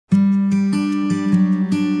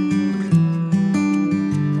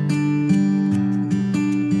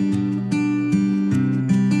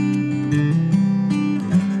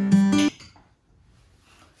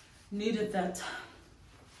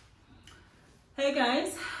Hey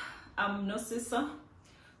guys, I'm Nosisa.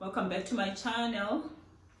 Welcome back to my channel.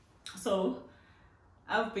 So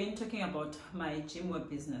I've been talking about my gym wear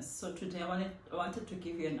business. So today I wanted to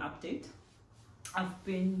give you an update. I've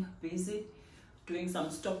been busy doing some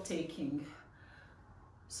stock taking.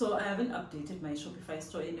 So I haven't updated my Shopify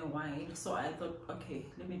store in a while. So I thought, okay,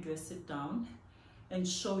 let me do a sit down and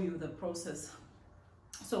show you the process.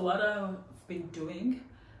 So what I've been doing,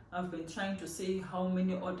 I've been trying to see how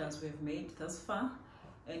many orders we've made thus far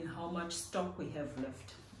and how much stock we have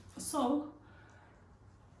left. So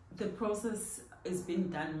the process is being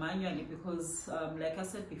done manually because like I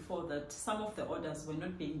said before, that some of the orders were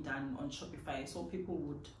not being done on Shopify. So people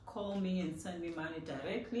would call me and send me money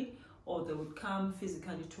directly, or they would come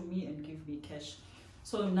physically to me and give me cash.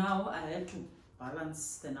 So now I had to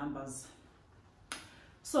balance the numbers.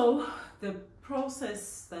 So the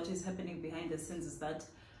process that is happening behind the scenes is that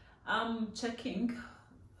I'm checking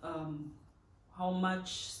how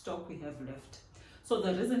much stock we have left. So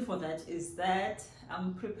the reason for that is that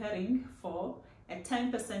I'm preparing for a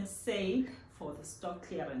 10% sale for the stock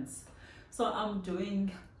clearance. So I'm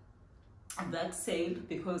doing that sale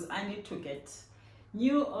because I need to get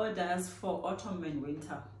new orders for autumn and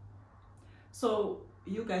winter. So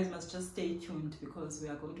you guys must just stay tuned because we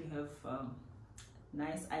are going to have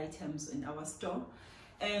nice items in our store.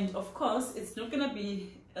 And of course, it's not gonna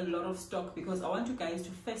be a lot of stock because I want you guys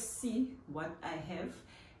to first see what I have,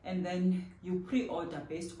 and then you pre-order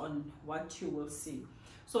based on what you will see.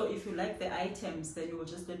 So if you like the items, then you will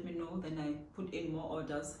just let me know, then I put in more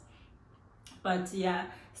orders. But yeah,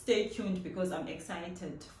 stay tuned because I'm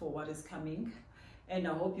excited for what is coming, and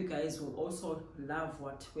I hope you guys will also love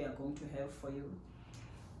what we are going to have for you.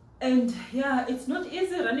 And yeah, it's not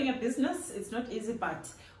easy running a business. It's not easy, but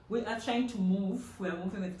we are trying to move. We are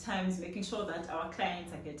moving with times, making sure that our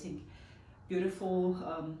clients are getting beautiful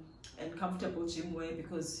and comfortable gym wear,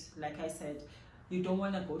 because like I said, you don't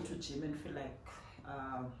want to go to gym and feel like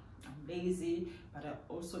I'm lazy, but I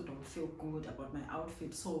also don't feel good about my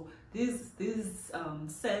outfit. So these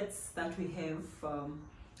sets that we have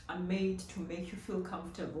are made to make you feel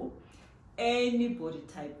comfortable. Any body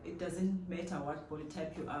type, it doesn't matter what body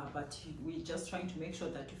type you are, but we're just trying to make sure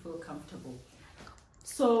that you feel comfortable.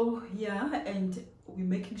 So yeah, and we're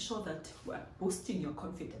making sure that we're boosting your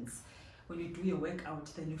confidence. When you do your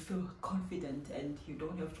workout, then you feel confident and you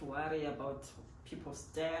don't have to worry about people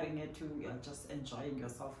staring at you. You're just enjoying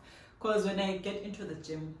yourself. Because when I get into the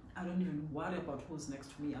gym, I don't even worry about who's next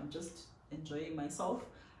to me. I'm just enjoying myself,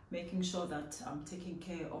 making sure that I'm taking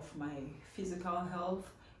care of my physical health,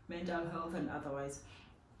 mental health, and otherwise.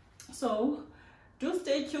 So do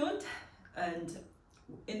stay tuned, and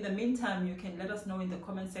in the meantime, you can let us know in the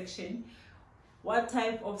comment section what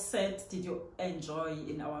type of set did you enjoy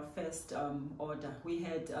in our first order. We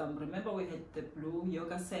had, remember, we had the blue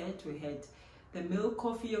yoga set, we had the milk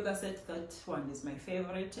coffee yoga set, that one is my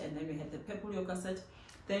favorite, and then we had the purple yoga set.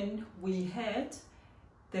 Then we had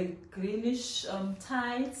the greenish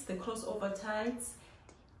tights, the crossover tights,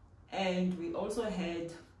 and we also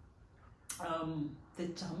had the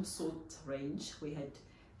jumpsuit range. We had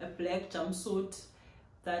a black jumpsuit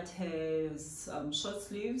that has short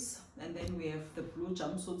sleeves, and then we have the blue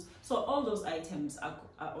jumpsuits. So all those items are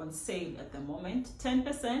on sale at the moment.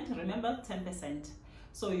 10%, remember, 10%.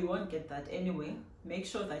 So you won't get that anyway. Make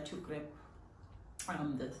sure that you grab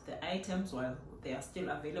the items while they are still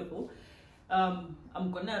available.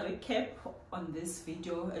 I'm gonna recap on this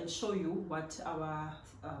video and show you what our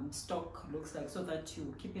stock looks like, so that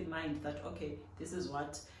you keep in mind that, okay, this is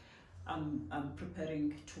what I'm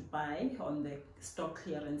preparing to buy on the stock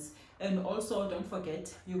clearance. And also don't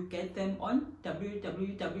forget, you get them on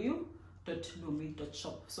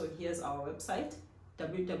www.lumi.shop. So here's our website,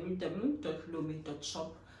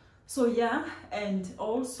 www.lumi.shop. So yeah, and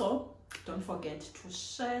also don't forget to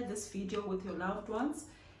share this video with your loved ones.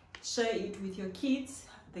 Share it with your kids.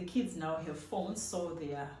 The kids now have phones, so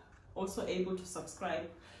they are also able to subscribe.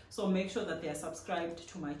 So make sure that they are subscribed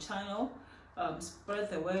to my channel. Spread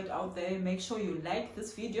the word out there. Make sure you like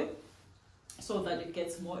this video so that it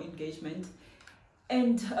gets more engagement.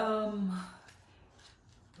 And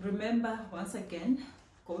remember, once again,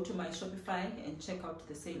 go to my Shopify and check out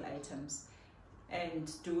the sale items.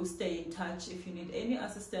 And do stay in touch. If you need any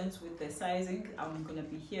assistance with the sizing, I'm going to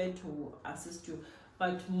be here to assist you.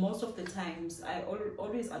 But most of the times, I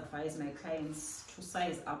always advise my clients to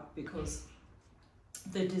size up, because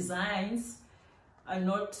the designs are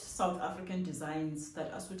not South African designs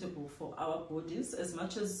that are suitable for our bodies, as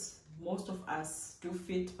much as most of us do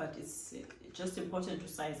fit, but it's just important to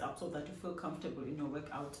size up so that you feel comfortable in your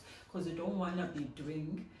workout, because you don't want to be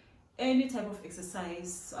doing any type of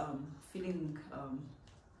exercise feeling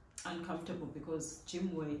uncomfortable, because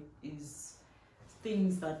gym wear is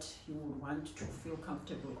things that you want to feel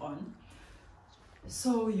comfortable on.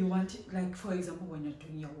 So you want it, like for example, when you're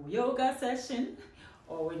doing your yoga session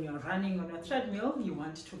or when you're running on a treadmill, you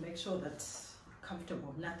want to make sure that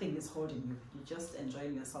comfortable, nothing is holding you, you're just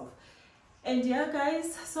enjoying yourself. And yeah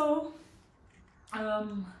guys, so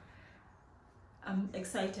I'm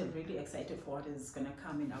excited, really excited for what is gonna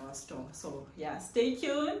come in our store. So yeah, stay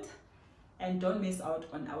tuned and don't miss out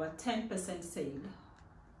on our 10% sale.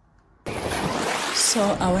 So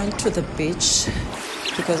I went to the beach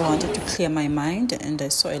because I wanted to clear my mind, and I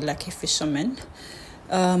saw a lucky fisherman.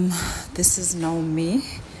 This is now me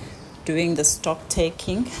doing the stock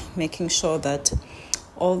taking, making sure that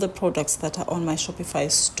all the products that are on my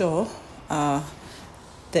Shopify store are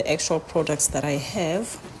the actual products that I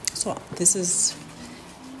have. So this is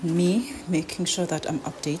me making sure that I'm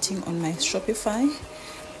updating on my Shopify,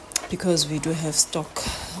 because we do have stock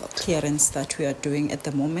clearance that we are doing at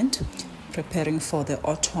the moment, preparing for the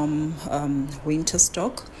autumn winter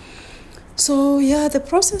stock. So yeah, the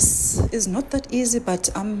process is not that easy, but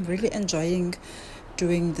I'm really enjoying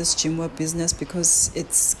doing this gymwear business because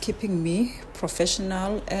it's keeping me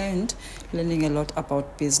professional and learning a lot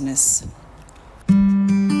about business.